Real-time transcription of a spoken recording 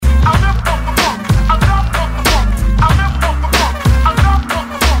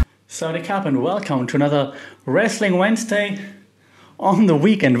Saudi Cup and welcome to another Wrestling Wednesday on the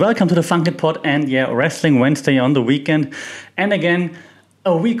weekend. Welcome to the Funkin' Pod and Wrestling Wednesday on the weekend. And again,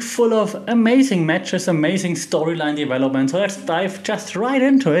 a week full of amazing matches, amazing storyline development. So let's dive just right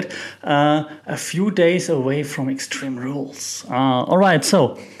into it. A few days away from Extreme Rules. Alright,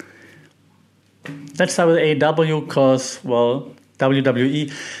 so let's start with AEW because,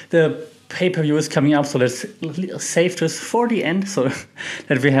 WWE, the pay-per-view is coming up, so let's save this for the end so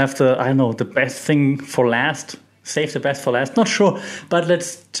that we have the best thing for last. Save the best for last. Not sure, but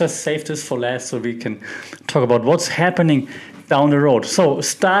let's just save this for last so we can talk about what's happening down the road. So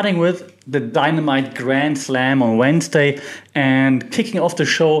starting with the Dynamite Grand Slam on Wednesday and kicking off the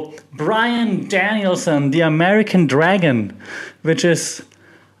show, Bryan Danielson, the American Dragon, which is,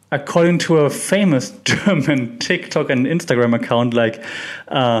 according to a famous German TikTok and Instagram account, like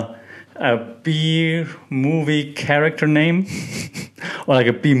a B-movie character name, or like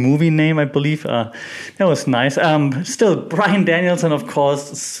a B-movie name, I believe. That was nice. Still, Bryan Danielson, of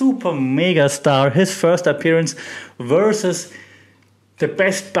course, super mega star. His first appearance versus the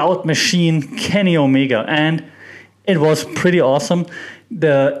best bout machine, Kenny Omega. And it was pretty awesome.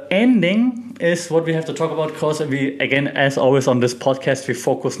 The ending is what we have to talk about because we, again, as always on this podcast, we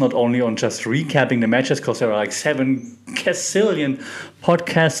focus not only on just recapping the matches because there are like 7 gazillion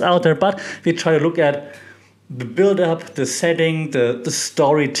podcasts out there, but we try to look at the build-up, the setting, the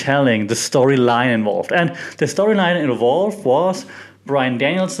storytelling, the storyline involved. And the storyline involved was Bryan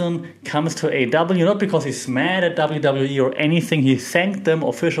Danielson comes to AEW, not because he's mad at WWE or anything. He thanked them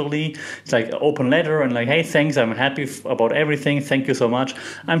officially. It's like an open letter and like, hey, thanks, I'm happy about everything. Thank you so much.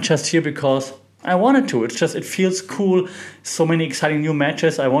 I'm just here because I wanted to. It's just, it feels cool. So many exciting new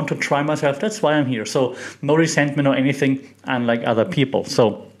matches. I want to try myself. That's why I'm here. So no resentment or anything, unlike other people.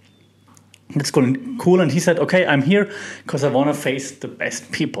 So it's cool. And he said, okay, I'm here because I want to face the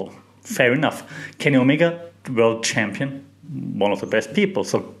best people. Fair enough. Kenny Omega, world champion. One of the best people.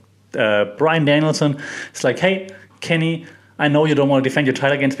 So Bryan Danielson is like, hey, Kenny, I know you don't want to defend your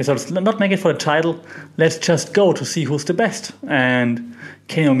title against me, so let's not make it for the title. Let's just go to see who's the best. And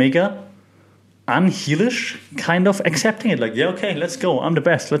Kenny Omega, unheelish, kind of accepting it. Like, yeah, okay, let's go. I'm the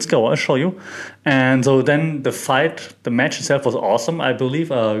best. Let's go. I'll show you. And so then the match itself was awesome, I believe.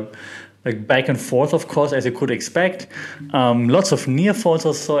 Like back and forth, of course, as you could expect. Lots of near falls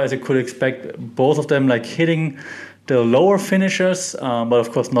also, as you could expect. Both of them like hitting the lower finishers, but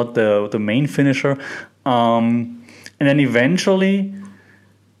of course not the main finisher. And then eventually,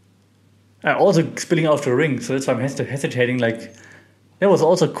 also spilling out the ring. So that's why I'm hesitating. Like, that was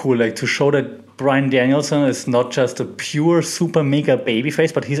also cool, like to show that Bryan Danielson is not just a pure super mega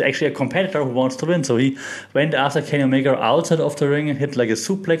babyface, but he's actually a competitor who wants to win. So he went after Kenny Omega outside of the ring and hit like a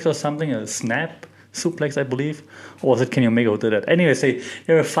suplex or something, a snap suplex, I believe. Or was it Kenny Omega who did that? Anyways, they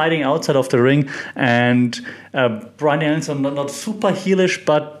were fighting outside of the ring, and Bryan Danielson, not super heelish,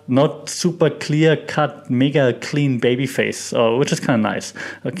 but not super clear-cut, mega clean babyface, which is kind of nice.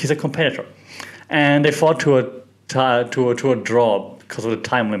 He's a competitor. And they fought to a draw because of the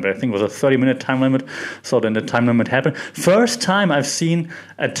time limit. I think it was a 30-minute time limit, so then the time limit happened. First time I've seen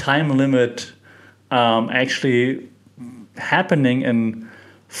a time limit actually happening in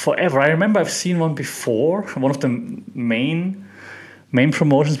forever. I remember I've seen one before, one of the main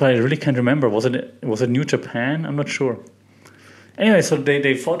promotions, but I really can't remember. Was it New Japan? I'm not sure. Anyway, so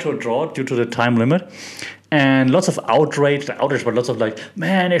they fought to a draw due to the time limit, and lots of outrage, but lots of like,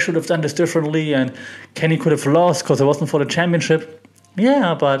 man, they should have done this differently, and Kenny could have lost because it wasn't for the championship.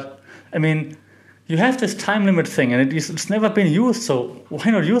 Yeah, but I mean, you have this time limit thing, and it's never been used, so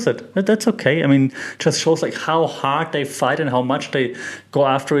why not use it? That's okay. I mean, it just shows like how hard they fight and how much they go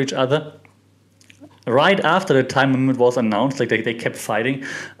after each other. Right after the time limit was announced, like they kept fighting,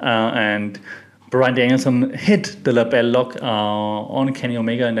 and Bryan Danielson hit the lapel lock on Kenny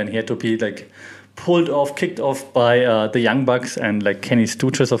Omega, and then he had to be like kicked off by the Young Bucks and like Kenny's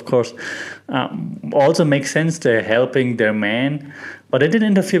Stooges, of course. Also makes sense. They're helping their man. But they didn't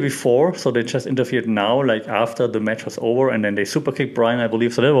interfere before, so they just interfered now, like after the match was over, and then they super kicked Bryan, I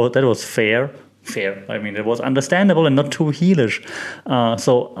believe. So that was fair. I mean, it was understandable and not too heelish.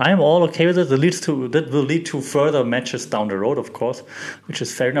 So I'm all okay with it. That will lead to further matches down the road, of course, which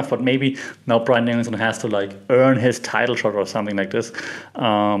is fair enough. But maybe now Bryan Danielson has to like earn his title shot or something like this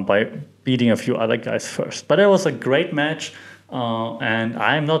by beating a few other guys first. But it was a great match, and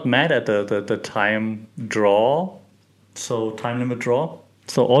I'm not mad at the time draw. So time limit draw.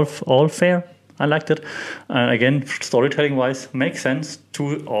 So all fair. I liked it. Again, storytelling wise, makes sense.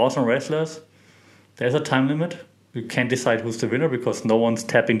 2 awesome wrestlers. There's a time limit. You can't decide who's the winner because no one's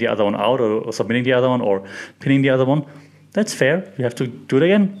tapping the other one out or submitting the other one or pinning the other one. That's fair. You have to do it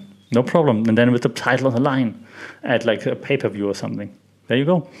again. No problem. And then with the title on the line at like a pay-per-view or something. There you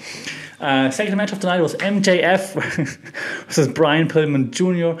go. Second match of the night was MJF versus Brian Pillman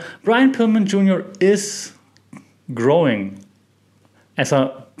Jr. Brian Pillman Jr. is growing as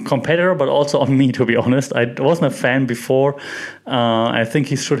a competitor, but also on me, to be honest. I wasn't a fan before. I think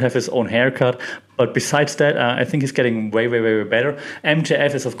he should have his own haircut. But besides that, I think he's getting way, way, way, way better.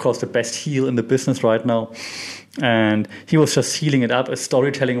 MJF is, of course, the best heel in the business right now. And he was just healing it up,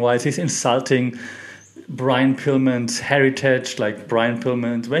 storytelling-wise. He's insulting Brian Pillman's heritage, like Brian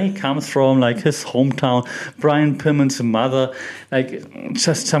Pillman, where he comes from, like his hometown, Brian Pillman's mother, like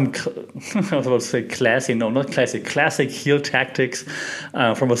just some, I was about to say classy, no, not classic, classic heel tactics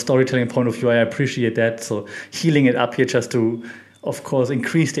from a storytelling point of view. I appreciate that. So healing it up here just to, of course,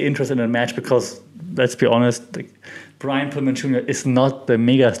 increase the interest in the match because, let's be honest, like, Brian Pillman Jr. is not the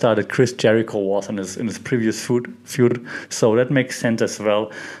mega star that Chris Jericho was in his previous feud, so that makes sense as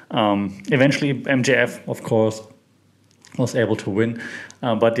well. Eventually, MJF, of course, was able to win.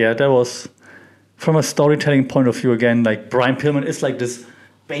 But yeah, that was, from a storytelling point of view, again, like Brian Pillman is like this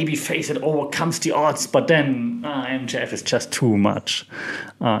baby face that overcomes the odds, but then MJF is just too much.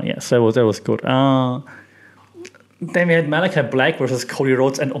 Yes, that was good. Then we had Malachi Black versus Cody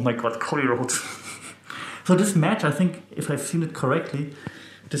Rhodes, and oh my god, Cody Rhodes. So this match, I think, if I've seen it correctly,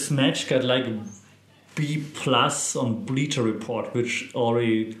 this match got like B+ on Bleacher Report, which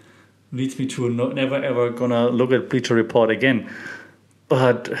already leads me to never ever gonna look at Bleacher Report again.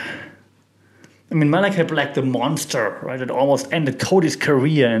 But I mean, Malachi Black, the monster, right? It almost ended Cody's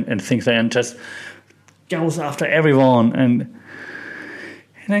career and things like that, and just goes after everyone. And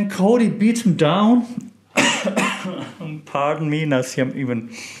then Cody beats him down. Pardon me, now see I'm even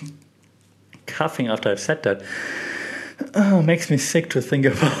coughing after I've said that. Makes me sick to think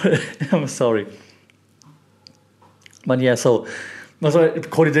about it. I'm sorry. But yeah, so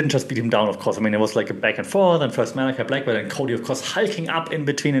Cody didn't just beat him down, of course. I mean, it was like a back and forth, and first Malachi Black, but then Cody, of course, hulking up in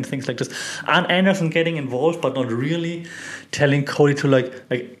between and things like this. Arn Anderson getting involved, but not really telling Cody to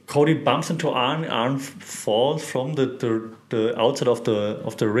like Cody bumps into Arn falls from the outside of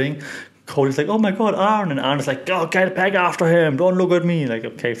the ring. Cody's like, oh my god, Arn. And Arn is like, oh, get back after him. Don't look at me. Like,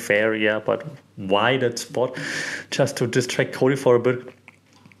 okay, fair, yeah, but why that spot? Just to distract Cody for a bit.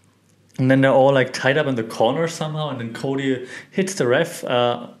 And then they're all like tied up in the corner somehow. And then Cody hits the ref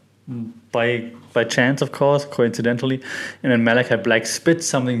by chance, of course, coincidentally. And then Malachi Black spits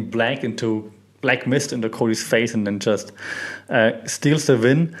something black mist into Cody's face and then just steals the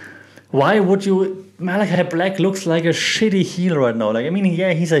win. Why would you... Malachi Black looks like a shitty heel right now. Like, I mean,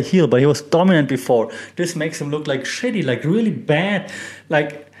 yeah, he's a heel, but he was dominant before. This makes him look like shitty, like really bad.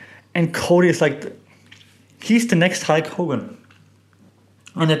 Like, and Cody is like... He's the next Hulk Hogan.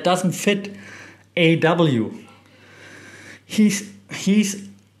 And it doesn't fit AEW. He's a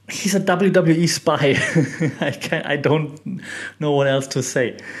WWE spy. I don't know what else to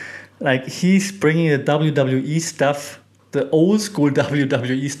say. Like, he's bringing the WWE stuff, the old school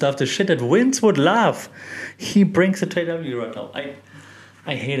WWE stuff, the shit that Vince would love. He brings it to AEW right now.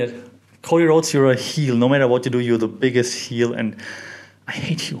 I hate it. Cody Rhodes, you're a heel. No matter what you do, you're the biggest heel, and I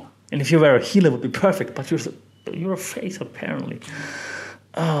hate you. And if you were a heel, it would be perfect, but you're a face, apparently.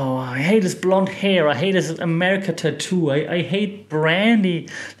 Oh, I hate his blonde hair. I hate his America tattoo. I hate Brandy,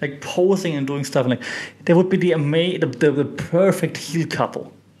 like, posing and doing stuff. Like, they would be the perfect heel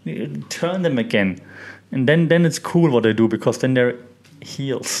couple. Turn them again. And then it's cool what they do, because then they're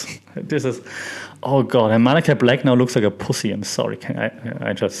heels. This is, oh god, and Malachi Black now looks like a pussy. I'm sorry,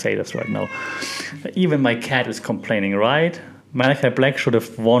 I just say this right now. Even my cat is complaining, right? Malachi Black should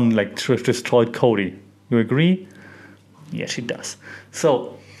have won, like, should have destroyed Cody. You agree? Yeah, she does.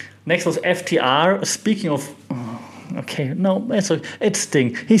 So, next was FTR. Speaking of, okay, no, it's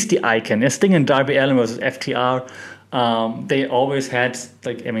Sting. He's the icon. It's Sting and Darby Allin versus FTR. They always had,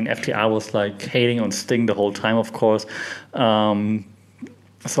 like, I mean, FTR was like hating on Sting the whole time, of course.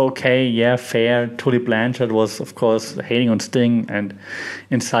 So, okay, yeah, fair. Tully Blanchard was, of course, hating on Sting and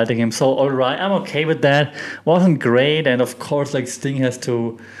insulting him. So, all right, I'm okay with that. Wasn't great, and of course, like, Sting has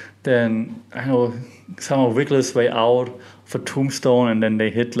to then, I don't know, somehow wiggle his way out for Tombstone, and then they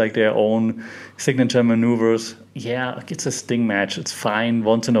hit like their own signature maneuvers. Yeah, it's a Sting match. It's fine.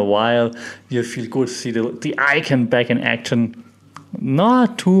 Once in a while, you feel good to see the icon back in action.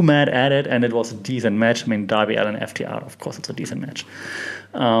 Not too mad at it, and it was a decent match. I mean, Darby Allin, FTR, of course, it's a decent match.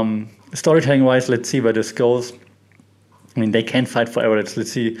 Storytelling-wise, let's see where this goes. I mean, they can't fight forever.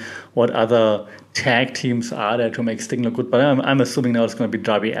 Let's see what other tag teams are there to make Sting look good. But I'm assuming now it's going to be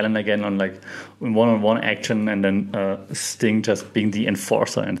Darby Allin again on like one-on-one action, and then Sting just being the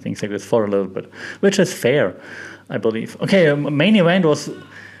enforcer and things like this for a little bit, which is fair, I believe. Okay, main event was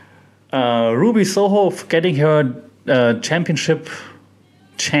Ruby Soho getting her championship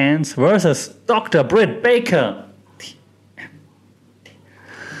chance versus Dr. Britt Baker.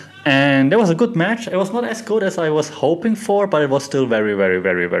 And it was a good match. It was not as good as I was hoping for, but it was still very, very,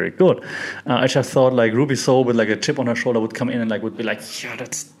 very, very good. I just thought like Ruby Soho with like a chip on her shoulder would come in and like would be like, yeah,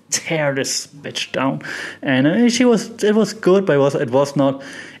 let's tear this bitch down. And it was good, but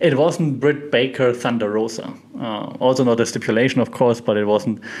it wasn't Britt Baker Thunder Rosa. Also not a stipulation, of course, but it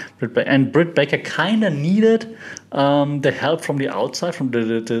wasn't and Britt Baker kind of needed the help from the outside, from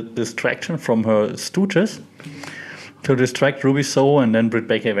the distraction from her stooges, to distract Ruby Soho, and then Britt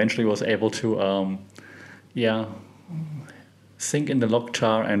Baker eventually was able to, sink in the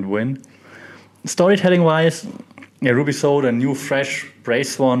lockjaw and win. Storytelling-wise, Ruby Soho, the new, fresh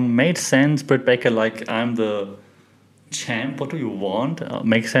brace one, made sense. Britt Baker, like, I'm the champ, what do you want?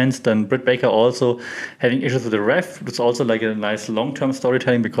 Makes sense. Then Britt Baker also having issues with the ref. It's also like a nice long-term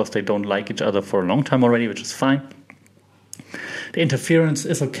storytelling because they don't like each other for a long time already, which is fine. The interference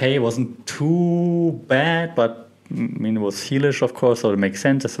is okay. It wasn't too bad, but I mean, it was heelish, of course, so it makes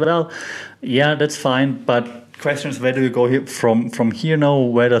sense as well. Yeah, that's fine. But question is, where do you go here from here now?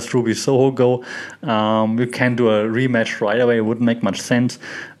 Where does Ruby Soho go? You can't do a rematch right away. It wouldn't make much sense.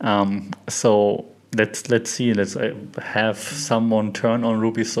 So let's see. Let's have someone turn on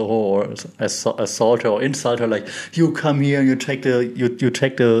Ruby Soho or assault her or insult her. Like, you come here and you take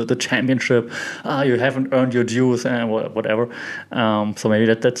the championship. You haven't earned your dues and whatever. So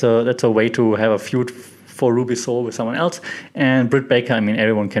maybe that's a way to have a feud for Ruby Soho with someone else. And Britt Baker, I mean,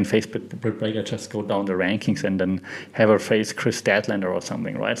 everyone can face Britt Baker, just go down the rankings and then have her face Chris Statlander or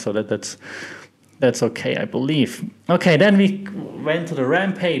something, right? So that's okay, I believe. Okay, then we went to the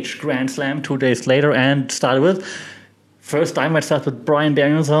Rampage Grand Slam 2 days later and started with, first Dynamite starts with Bryan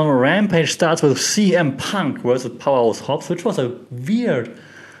Danielson. Rampage starts with CM Punk versus Powerhouse Hobbs, which was a weird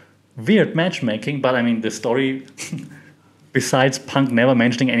matchmaking, but I mean, the story, besides Punk never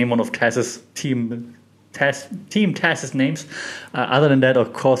mentioning any one of Taz's Team Taz's names. Other than that,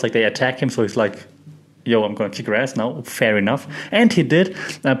 of course, like, they attack him, so he's like, yo, I'm going to kick your ass now. Fair enough. And he did.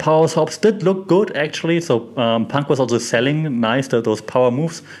 Powerhouse Hobbs did look good, actually. So Punk was also selling nice those power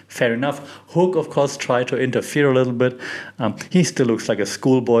moves. Fair enough. Hook, of course, tried to interfere a little bit. He still looks like a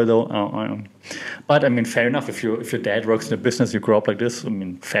schoolboy, though. But, I mean, fair enough. If your dad works in a business, you grow up like this. I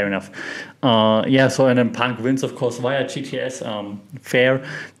mean, fair enough. And then Punk wins, of course, via GTS. Fair.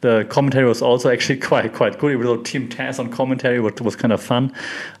 The commentary was also actually quite good. Even though Team Taz on commentary was kind of fun.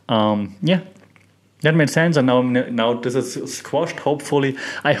 That made sense, and now this is squashed, hopefully.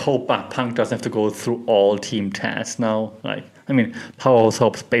 I hope Punk doesn't have to go through all Team Taz now. Like, I mean, Powerhouse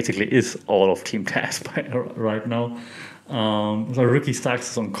Hobbs basically is all of Team Taz right now. So Ricky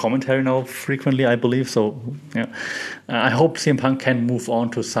Starks is on commentary now frequently, I believe. So, yeah. I hope CM Punk can move on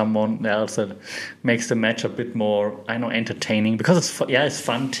to someone else that makes the match a bit more, entertaining. Because it's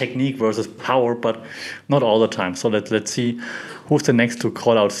fun, technique versus power, but not all the time. So let's see who's the next to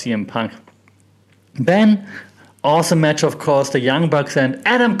call out CM Punk. Then, awesome match, of course, the Young Bucks and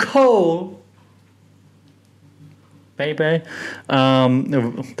Adam Cole, baby,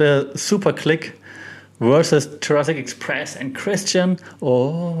 the Super Click versus Jurassic Express and Christian.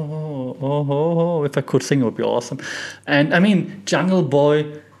 If I could sing, it would be awesome. And I mean, Jungle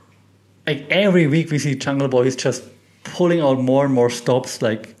Boy, like, every week we see Jungle Boy, he's just pulling out more and more stops,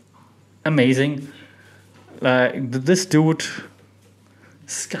 like, amazing. Like, this dude,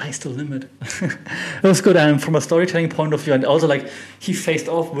 sky's the limit. It was good, and from a storytelling point of view, and also, like, he faced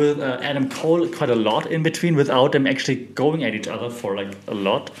off with Adam Cole quite a lot in between without them actually going at each other for like a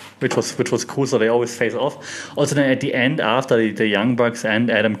lot, which was cool. So they always face off. Also, then at the end, after the Young Bucks and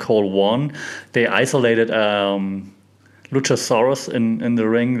Adam Cole won, they isolated Luchasaurus in the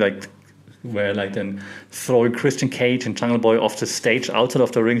ring, like, where, like, then throwing Christian Cage and Jungle Boy off the stage outside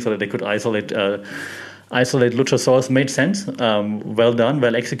of the ring so that they could isolate Luchasaurus. Made sense. Well done,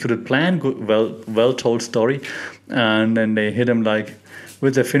 well executed plan, good, well told story. And then they hit him, like,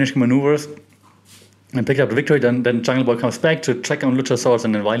 with their finishing maneuvers and picked up the victory. Then Jungle Boy comes back to check on Luchasaurus,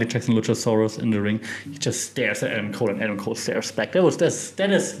 and then while he checks on Luchasaurus in the ring, he just stares at Adam Cole, and Adam Cole stares back.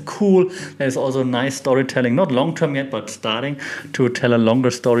 That is cool. That is also nice storytelling. Not long term yet, but starting to tell a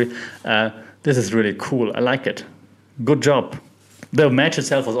longer story. This is really cool. I like it. Good job. The match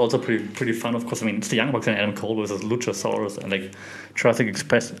itself was also pretty fun, of course. I mean, it's the Young Bucks and Adam Cole versus Luchasaurus and, like, Jurassic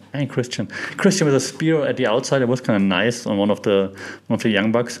Express and Christian. Christian with a spear at the outside. It was kind of nice on one of the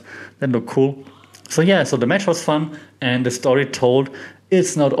Young Bucks. That looked cool. So the match was fun, and the story told.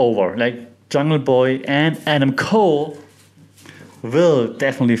 It's not over. Like, Jungle Boy and Adam Cole will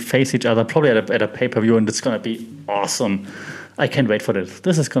definitely face each other, probably at a pay-per-view, and it's gonna be awesome. I can't wait for this.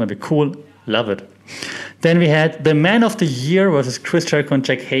 This is going to be cool. Love it. Then we had the Man of the Year versus Chris Jericho and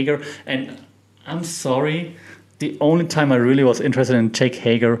Jake Hager. And I'm sorry, the only time I really was interested in Jake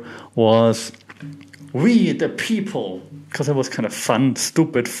Hager was We the People, because it was kind of fun,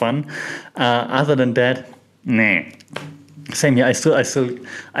 stupid fun. Other than that, nah. Same here.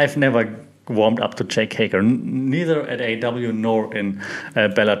 I've never warmed up to Jake Hager, neither at AEW nor in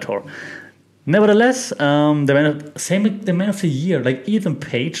Bellator. Nevertheless, the Man of the Year, like Ethan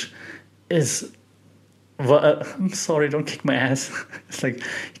Page, is. I'm sorry, don't kick my ass. It's like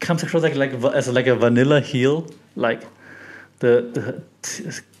he comes across as a vanilla heel, like the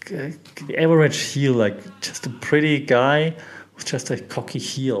average heel, like just a pretty guy with just a cocky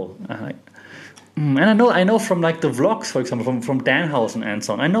heel. And I know from like the vlogs, for example, from Danhausen and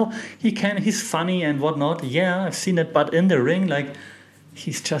so on. I know he's funny and whatnot. Yeah, I've seen it, but in the ring, like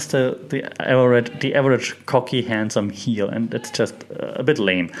he's just the average cocky, handsome heel, and it's just a bit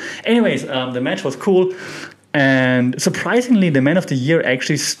lame. Anyways, the match was cool, and surprisingly, the Man of the Year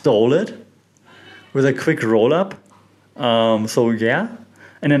actually stole it with a quick roll up. So yeah.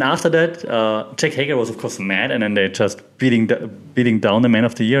 And then after that, Jake Hager was of course mad, and then they just beating down the Man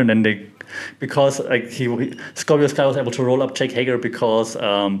of the Year, and then because like Scorpio Sky was able to roll up Jake Hager because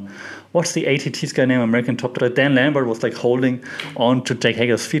what's the ATT's guy name? American Top Team. Dan Lambert was like holding on to Jake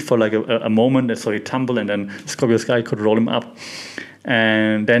Hager's feet for like a moment, and so he tumbled, and then Scorpio Sky could roll him up.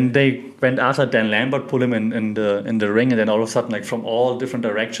 And then they went after Dan Lambert, pull him in the ring, and then all of a sudden, like from all different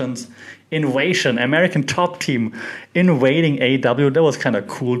directions, Invasion, American Top Team invading AEW. That was kind of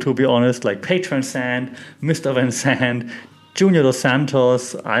cool, to be honest. Like Paige Van Zandt, Mr. Van Zandt, Junior Dos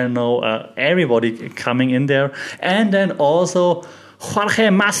Santos, I don't know, everybody coming in there. And then also Jorge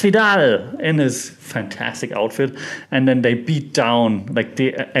Masvidal in his fantastic outfit. And then they beat down, like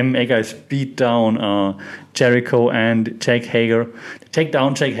the MMA guys beat down Jericho and Jake Hager. They take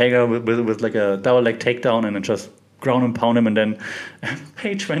down Jake Hager with like a double leg takedown, and then just ground and pound him, and then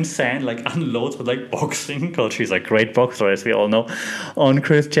Paige Van Zandt like unloads with like boxing, because she's a great boxer, as we all know, on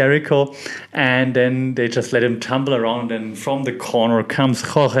Chris Jericho. And then they just let him tumble around, and from the corner comes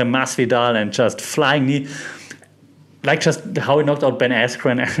Jorge Masvidal and just flying knee, like just how he knocked out Ben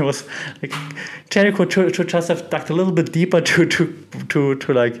Askren. And it was like Jericho should just have ducked a little bit deeper to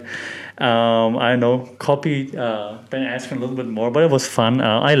like I don't know, copy Ben Askren a little bit more, but it was fun.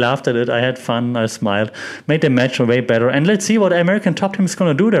 I laughed at it. I had fun. I smiled. Made the match way better. And let's see what American Top Team is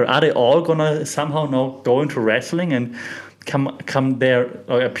going to do there. Are they all going to somehow now go into wrestling and come there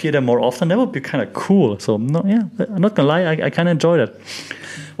or appear there more often? That would be kind of cool. So, no, yeah, I'm not going to lie. I kind of enjoyed it.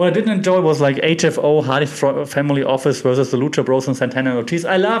 What I didn't enjoy was like HFO, Hardy Family Office versus the Lucha Bros and Santana and Ortiz.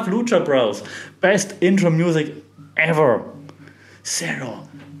 I love Lucha Bros. Best intro music ever. Cero.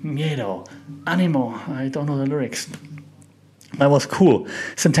 Miedo, Animo, I don't know the lyrics. That was cool.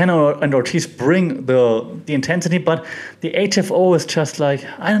 Santana and Ortiz bring the intensity, but the HFO is just like,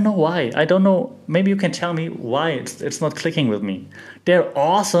 I don't know why. I don't know. Maybe you can tell me why it's not clicking with me. They're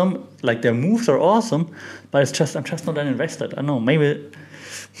awesome, like their moves are awesome, but I'm just not that invested. I don't know, maybe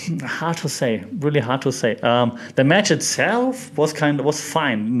hard to say, really hard to say. The match itself was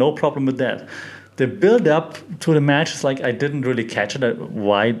fine, no problem with that. The build up to the match is like I didn't really catch it.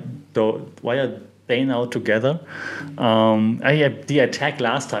 Why are they now together? The attack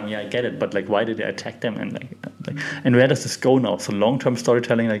last time, yeah, I get it, but like why did they attack them, and where does this go now? So long term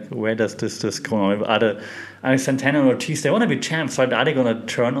storytelling, like where does this go now? Are Santana and Ortiz, they want to be champs, right? Are they going to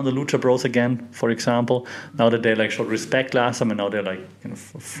turn on the Lucha Bros again, for example? Now that they like showed respect last time, and now they're like kind of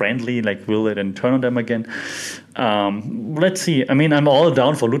friendly, like will they then turn on them again? Let's see. I mean, I'm all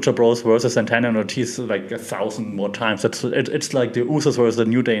down for Lucha Bros versus Santana and Ortiz like 1,000 more times. It's like the Usos versus the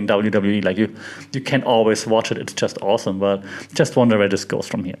New Day in WWE. Like you can always watch it. It's just awesome. But just wonder where this goes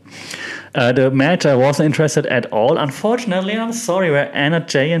from here. The match I wasn't interested at all. Unfortunately, I'm sorry, were Anna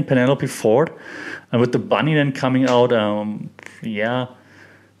Jay and Penelope Ford. And with the bunny then coming out, I'm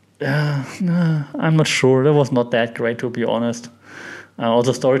not sure. That was not that great, to be honest.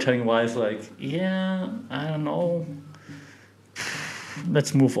 Also storytelling-wise, like, yeah, I don't know.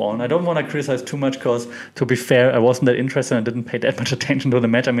 Let's move on. I don't want to criticize too much because, to be fair, I wasn't that interested and I didn't pay that much attention to the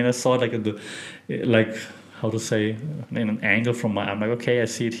match. I mean, I saw it how to say, in an angle from my... I'm like, okay, I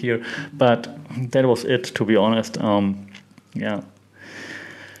see it here. But that was it, to be honest. Yeah.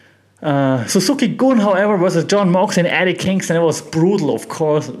 Suzuki Gun, however, versus John Moxley and Eddie Kingston. It was brutal, of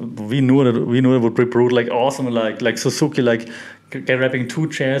course. We knew it would be brutal, like awesome, like Suzuki, like grabbing two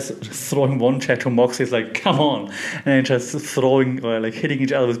chairs, throwing one chair to Moxley. It's like, come on, and then just throwing or like hitting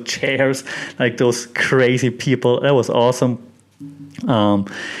each other with chairs, like those crazy people. That was awesome. In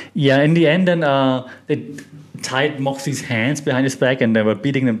the end, then tied Moxley's hands behind his back, and they were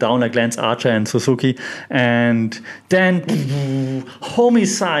beating them down like Lance Archer and Suzuki. And then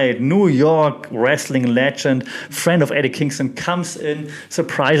Homicide, New York wrestling legend, friend of Eddie Kingston, comes in,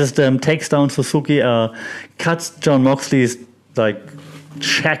 surprises them, takes down Suzuki, cuts Jon Moxley's like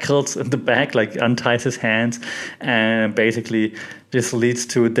shackles in the back, like unties his hands, and basically this leads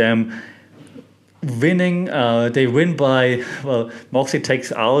to them winning. They win by, Moxley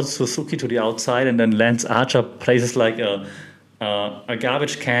takes out Suzuki to the outside, and then Lance Archer places like a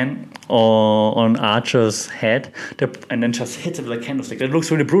garbage can on Archer's head, and then just hits it with a candlestick. That looks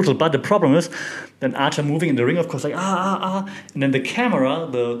really brutal, but the problem is then Archer moving in the ring, of course, like and then the camera,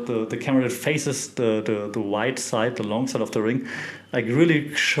 the camera that faces the wide side, the long side of the ring, like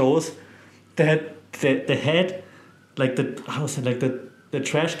really shows that the head, like the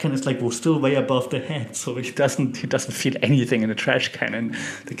trash can is like was still way above the head, so he doesn't feel anything in the trash can, and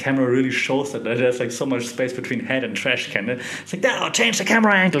the camera really shows that there's like so much space between head and trash can. It's like, no, change the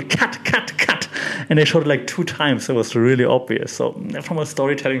camera angle, cut, and they showed it like 2 times, so it was really obvious. So from a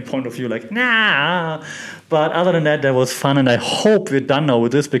storytelling point of view, like nah. But other than that was fun, and I hope we're done now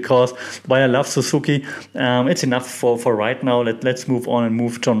with this, because while I love Suzuki, it's enough for right now. Let's move on and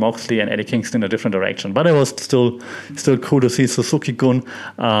move Jon Moxley and Eddie Kingston in a different direction. But it was still cool to see Suzuki-gun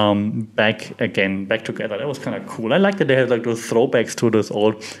back together. That was kind of cool. I like that they had like those throwbacks to those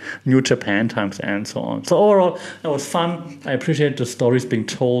old New Japan times and so on. So overall, that was fun. I appreciate the stories being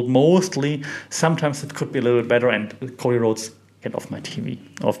told. Mostly, sometimes it could be a little bit better, and Cody Rhodes, get off my TV,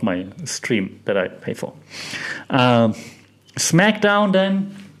 off my stream that I pay for. SmackDown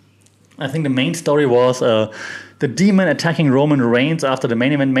then, I think the main story was the Demon attacking Roman Reigns after the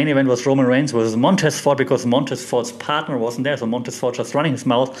main event. Main event was Roman Reigns versus Montez Ford, because Montez Ford's partner wasn't there, so Montez Ford just running his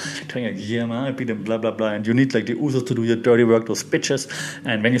mouth, telling like, yeah man, I beat him, blah blah blah, and you need like the Usos to do your dirty work, those bitches.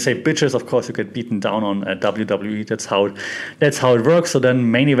 And when you say bitches, of course you get beaten down on WWE. That's how it works. So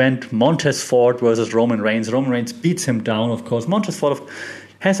then main event, Montez Ford versus Roman Reigns. Roman Reigns beats him down, of course. Montez Ford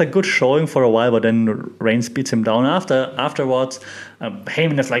has a good showing for a while, but then Reigns beats him down afterwards.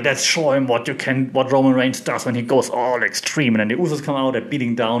 Heyman is like, let's show him what Roman Reigns does when he goes all extreme. And then the Usos come out, they're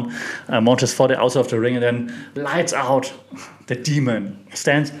beating down Montez Ford outside of the ring, and then lights out. The Demon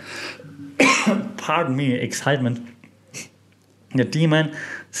stands, pardon me, excitement. The Demon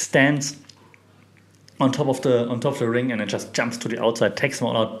stands on top of the ring, and it just jumps to the outside, takes them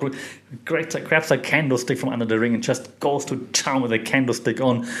all out, grabs a candlestick from under the ring, and just goes to town with a candlestick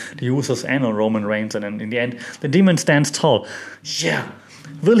on the Usos and on Roman Reigns. And then in the end, the Demon stands tall. Yeah.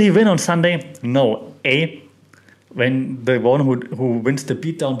 Will he win on Sunday? No. When the one who wins the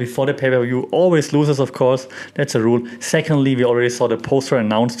beatdown before the pay-per-view always loses, of course. That's a rule. Secondly, we already saw the poster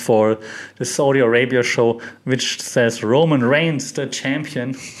announced for the Saudi Arabia show, which says Roman Reigns, the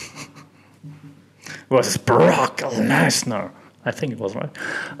champion, versus Brock Lesnar. I think it was right.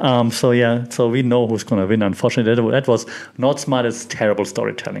 So we know who's going to win. Unfortunately, that was not smart. It's terrible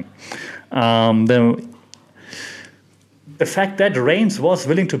storytelling. The fact that Reigns was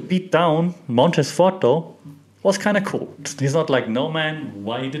willing to beat down Montez Ford, though, was kind of cool. He's not like, no man,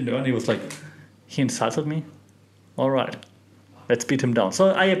 why he didn't earn? He was like, he insulted me? All right, let's beat him down. So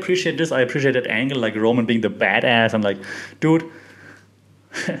I appreciate this. I appreciate that angle, like Roman being the badass. I'm like, dude,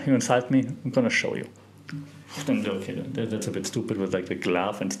 you insult me, I'm going to show you. Then okay, that's a bit stupid with like the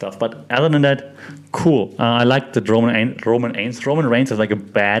glove and stuff. But other than that, cool. I like that Roman Reigns is like a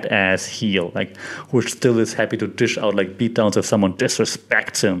badass heel, like who still is happy to dish out like beatdowns if someone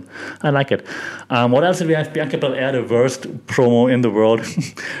disrespects him. I like it. What else did we have? Bianca Belair, the worst promo in the world,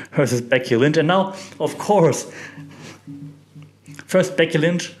 versus Becky Lynch. And now, of course, first Becky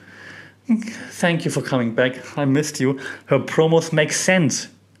Lynch. Thank you for coming back. I missed you. Her promos make sense.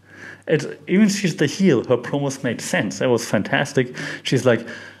 Even she's the heel, her promos made sense. That was fantastic. She's like,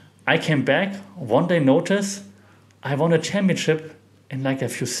 I came back, 1 day notice, I won a championship in like a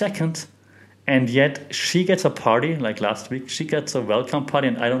few seconds, and yet she gets a party, like last week, she gets a welcome party,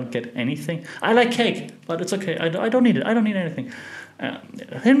 and I don't get anything. I like cake, but it's okay. I don't need it. I don't need anything.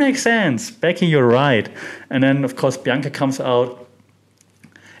 It makes sense. Becky, you're right. And then, of course, Bianca comes out.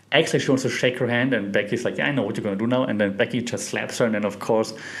 Actually, she wants to shake her hand, and Becky's like, yeah, I know what you're going to do now. And then Becky just slaps her, and then, of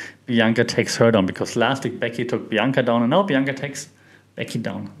course, Bianca takes her down, because last week Becky took Bianca down, and now Bianca takes Becky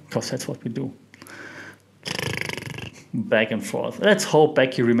down, because that's what we do. Back and forth. Let's hope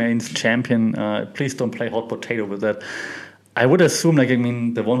Becky remains champion. Please don't play hot potato with that. I would assume,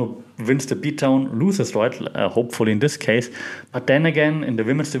 the one who wins the beatdown loses, right? Hopefully in this case. But then again, in the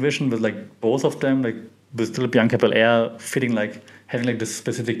women's division, with both of them, with still Bianca Belair fitting having like this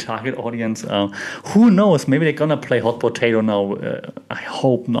specific target audience. Who knows? Maybe they're gonna play hot potato now. I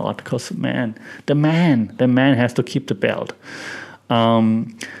hope not, because the man has to keep the belt. We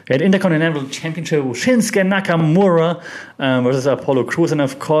had Intercontinental Championship Shinsuke Nakamura versus Apollo Crews, and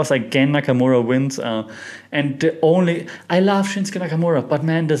of course again Nakamura wins. And I love Shinsuke Nakamura, but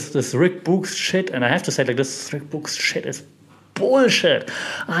man, this Rick Books shit, and I have to say, like, this Rick Books shit is bullshit.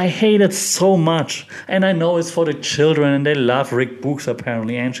 I hate it so much, and I know it's for the children, and they love Rick Books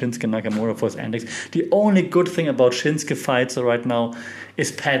apparently, and Shinsuke Nakamura for his antics. The only good thing about Shinsuke fights right now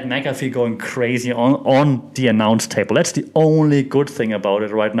is Pat McAfee going crazy on the announce table. That's the only good thing about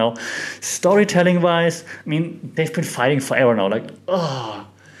it right now. Storytelling wise, I mean, they've been fighting forever now. Like,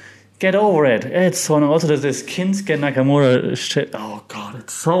 get over it. It's so annoying. Also, there's this Shinsuke Nakamura shit. Oh god,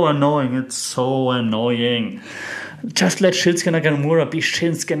 it's so annoying. Just let Shinsuke Nakamura be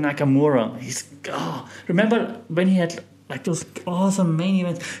Shinsuke Nakamura. Remember when he had like those awesome main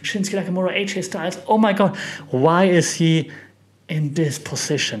events? Shinsuke Nakamura, AJ Styles. Oh my god, why is he in this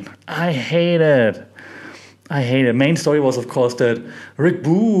position? I hate it. Main story was, of course, that Rick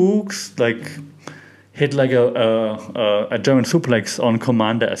Books hit like a German suplex on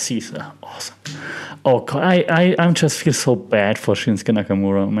Commander Aziz. Awesome. Oh god, I just feel so bad for Shinsuke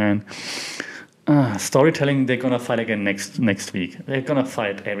Nakamura, man. Storytelling, they're gonna fight again next week. They're gonna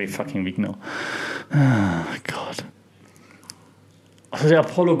fight every fucking week now. God. Also, the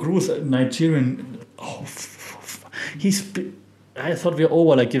Apollo Crews, Nigerian. I thought we were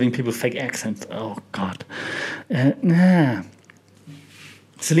over, like, giving people fake accents. Oh god.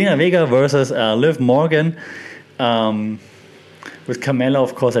 Zelina Vega versus Liv Morgan. With Carmella,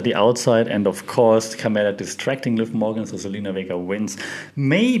 of course, at the outside, and of course, Carmella distracting Liv Morgan, so Zelina Vega wins.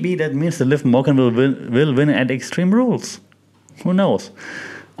 Maybe that means that Liv Morgan will win at Extreme Rules. Who knows?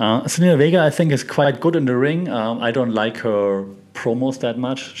 Zelina Vega, I think, is quite good in the ring. I don't like her promos that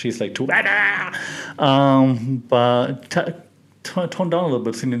much. She's like too bad. But tone down a little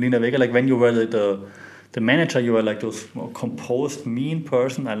bit, Zelina Vega. Like, when you were the manager, you were like those more composed, mean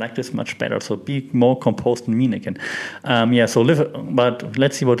person. I like this much better. So be more composed and mean again. But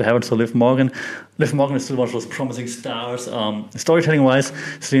let's see what happens. So Liv Morgan is still one of those promising stars. Storytelling wise,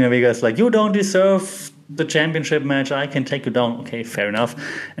 Zelina Vega is like, you don't deserve the championship match. I can take you down. Okay, fair enough.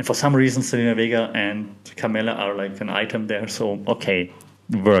 And for some reason, Zelina Vega and Carmella are like an item there. So okay,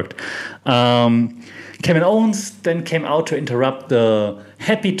 worked. Kevin Owens then came out to interrupt the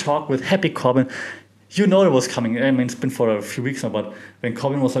happy talk with Happy Corbin. You know it was coming. I mean, it's been for a few weeks now, but when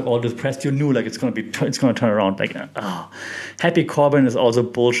Corbin was like all depressed, you knew like it's gonna turn around. Like, Happy Corbin is also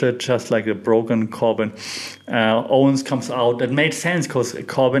bullshit, just like the broken Corbin. Owens comes out. That made sense because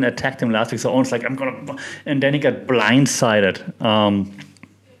Corbin attacked him last week, so Owens like, and then he got blindsided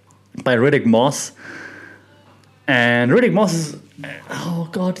by Riddick Moss. And Riddick Moss is, oh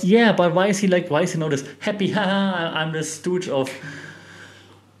god, yeah, but why is he not this happy? I'm the stooge of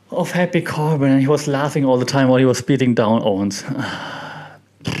Happy Corbin, and he was laughing all the time while he was beating down Owens.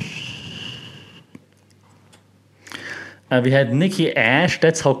 We had Nikki Ash.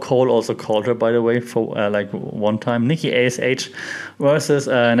 That's how Cole also called her, by the way, for one time. Nikki ASH versus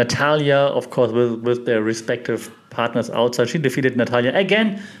Natalya, of course, with their respective partners outside. She defeated Natalya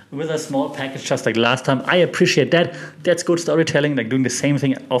again with a small package, just like last time. I appreciate that. That's good storytelling, like doing the same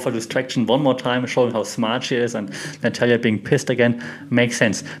thing, offer distraction one more time, showing how smart she is, and Natalya being pissed again makes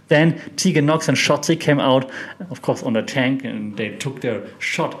sense. Then Tegan Nox and Shotzi came out, of course, on the tank, and they took their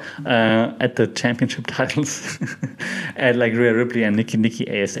shot at the championship titles at like Rhea Ripley and Nikki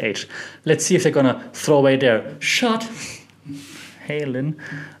ASH. Let's see if they're gonna throw away their shot. Hey, Lynn.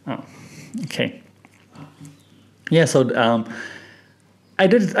 Oh, okay. Yeah, so I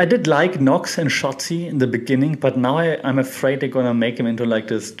did like Nox and Shotzi in the beginning, but now I'm afraid they're gonna make him into like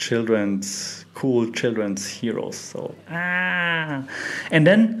this cool children's heroes. So and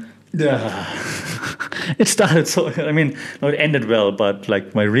then it started. So I mean, no, it ended well, but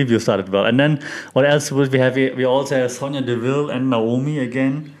like my review started well. And then what else would we have? We also have Sonya Deville and Naomi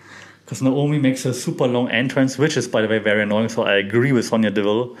again, because Naomi makes a super long entrance, which is, by the way, very annoying. So I agree with Sonya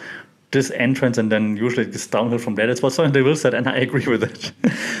Deville. This entrance, and then usually it gets downhill from there. That's what Sonya Deville said, and I agree with it.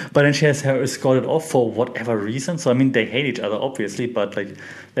 But then she has her escorted off for whatever reason. So I mean, they hate each other obviously, but like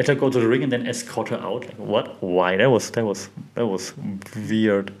let her go to the ring and then escort her out. Like what? Why? That was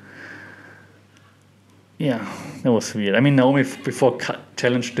weird. Yeah, that was weird. I mean, Naomi before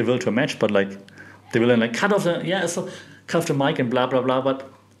challenged Deville to a match, but like Deville and like cut off the mic and blah blah blah. But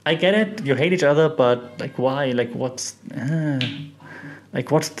I get it. You hate each other, but like why? Like what's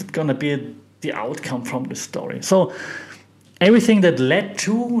gonna be the outcome from this story? So everything that led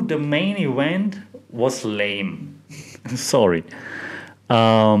to the main event was lame. Sorry.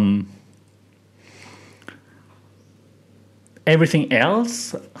 Everything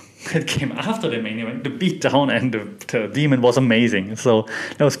else that came after the main event, the beatdown and the Demon, was amazing. So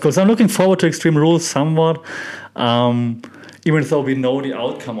that was cool. So I'm looking forward to Extreme Rules somewhat, even though we know the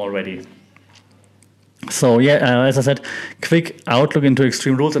outcome already. So yeah, as I said, quick outlook into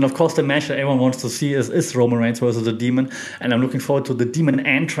Extreme Rules, and of course the match that everyone wants to see is Roman Reigns versus the Demon, and I'm looking forward to the Demon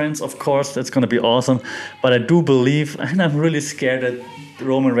entrance. Of course, that's going to be awesome. But I do believe, and I'm really scared that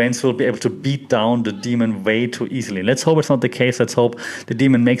Roman Reigns will be able to beat down the Demon way too easily. Let's hope it's not the case. Let's hope the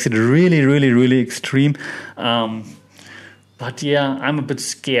Demon makes it really, really, really extreme. But yeah, I'm a bit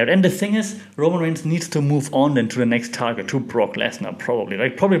scared. And the thing is, Roman Reigns needs to move on then to the next target, to Brock Lesnar, probably.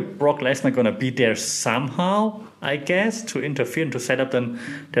 Like, probably Brock Lesnar going to be there somehow, I guess, to interfere and to set up then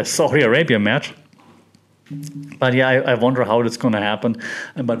their Saudi Arabia match. But yeah, I wonder how it's going to happen.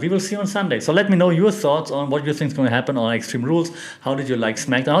 But we will see on Sunday. So let me know your thoughts on what you think is going to happen on Extreme Rules. How did you like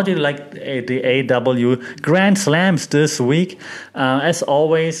SmackDown? How did you like the AEW Grand Slams this week? As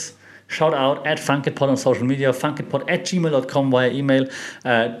always, shout out at FunkedPod on social media, funkedpod@gmail.com via email.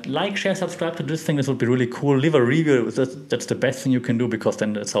 Like, share, subscribe to this thing. This would be really cool. Leave a review. That's the best thing you can do, because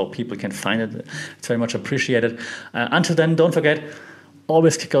then that's how people can find it. It's very much appreciated. Until then, don't forget,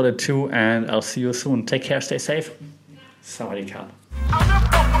 always kick out at 2, and I'll see you soon. Take care, stay safe. Sawadee Krap.